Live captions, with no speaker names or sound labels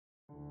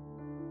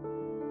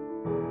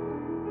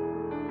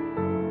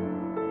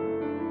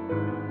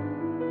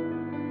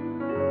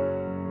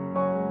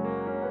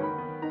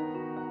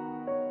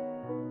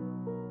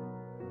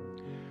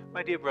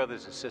My dear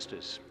brothers and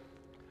sisters,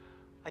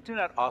 I do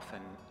not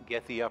often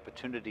get the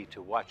opportunity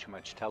to watch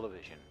much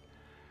television.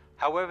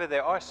 However,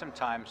 there are some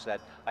times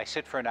that I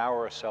sit for an hour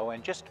or so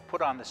and just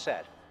put on the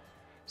set.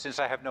 Since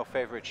I have no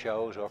favorite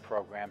shows or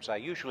programs, I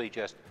usually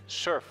just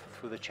surf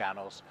through the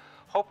channels,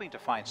 hoping to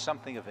find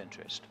something of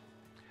interest.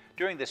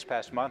 During this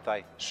past month,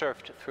 I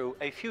surfed through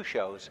a few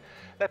shows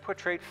that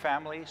portrayed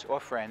families or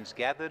friends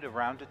gathered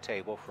around a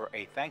table for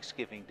a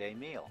Thanksgiving Day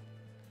meal.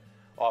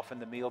 Often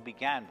the meal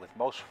began with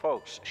most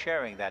folks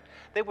sharing that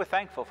they were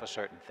thankful for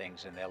certain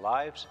things in their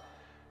lives,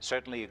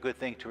 certainly a good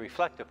thing to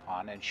reflect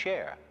upon and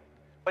share.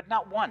 But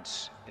not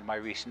once in my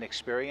recent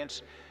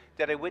experience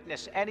did I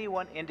witness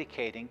anyone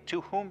indicating to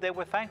whom they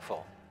were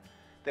thankful.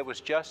 There was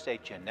just a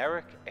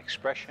generic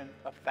expression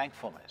of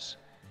thankfulness.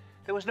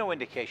 There was no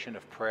indication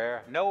of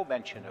prayer, no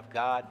mention of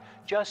God,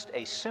 just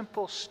a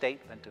simple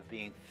statement of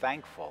being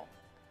thankful.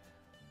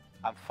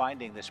 I'm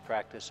finding this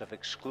practice of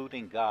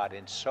excluding God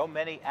in so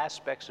many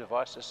aspects of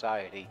our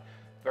society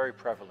very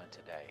prevalent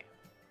today.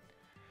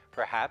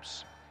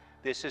 Perhaps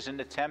this is an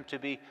attempt to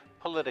be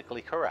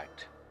politically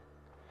correct.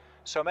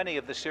 So many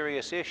of the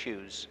serious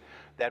issues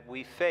that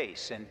we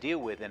face and deal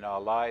with in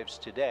our lives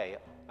today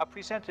are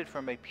presented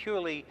from a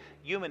purely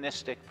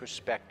humanistic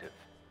perspective.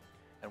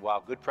 And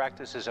while good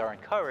practices are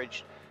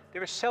encouraged,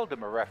 there is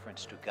seldom a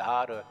reference to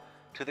God or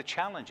to the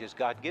challenges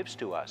God gives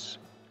to us.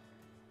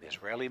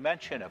 There's rarely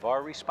mention of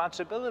our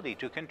responsibility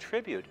to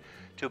contribute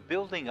to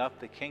building up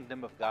the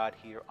kingdom of God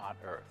here on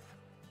earth.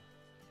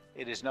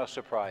 It is no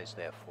surprise,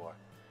 therefore,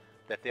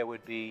 that there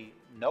would be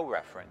no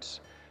reference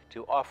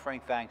to offering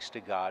thanks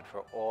to God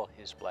for all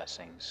His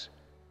blessings.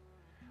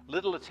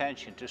 Little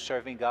attention to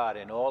serving God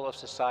in all of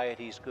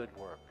society's good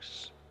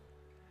works.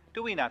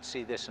 Do we not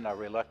see this in our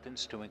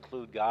reluctance to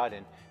include God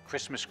in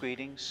Christmas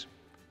greetings?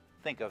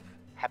 Think of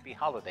Happy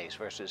Holidays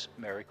versus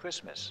Merry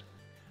Christmas.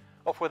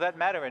 Or for that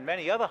matter, in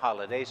many other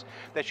holidays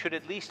that should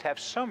at least have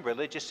some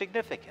religious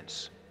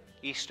significance.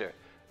 Easter,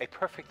 a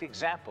perfect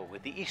example,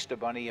 with the Easter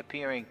Bunny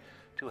appearing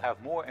to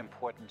have more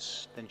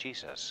importance than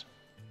Jesus.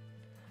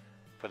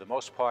 For the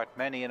most part,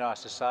 many in our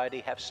society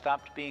have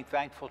stopped being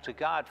thankful to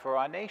God for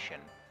our nation.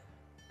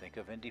 Think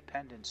of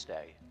Independence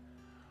Day.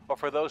 Or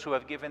for those who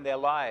have given their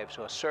lives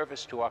or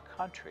service to our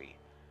country.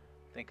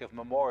 Think of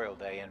Memorial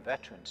Day and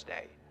Veterans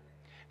Day.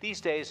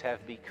 These days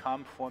have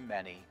become, for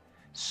many,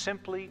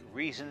 simply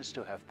reasons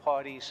to have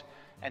parties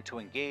and to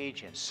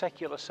engage in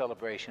secular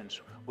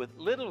celebrations with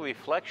little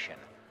reflection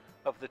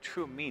of the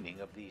true meaning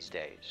of these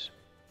days.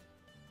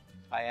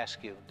 I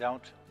ask you,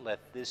 don't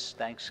let this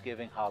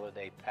Thanksgiving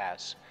holiday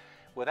pass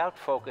without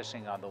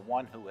focusing on the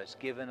one who has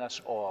given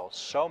us all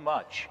so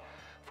much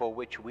for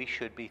which we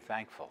should be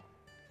thankful.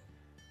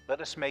 Let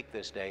us make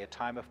this day a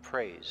time of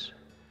praise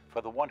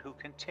for the one who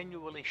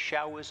continually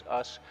showers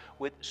us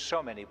with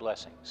so many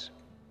blessings.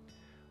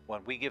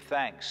 When we give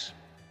thanks,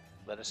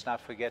 let us not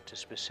forget to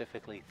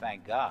specifically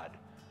thank God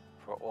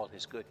for all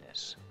His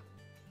goodness.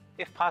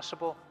 If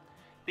possible,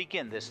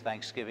 begin this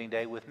Thanksgiving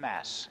Day with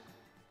Mass.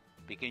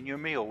 Begin your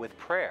meal with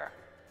prayer.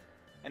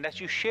 And as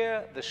you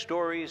share the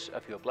stories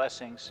of your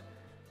blessings,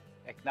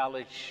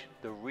 acknowledge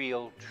the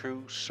real,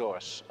 true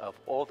source of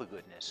all the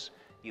goodness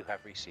you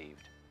have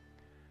received.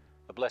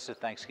 A blessed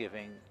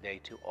Thanksgiving Day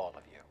to all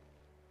of you.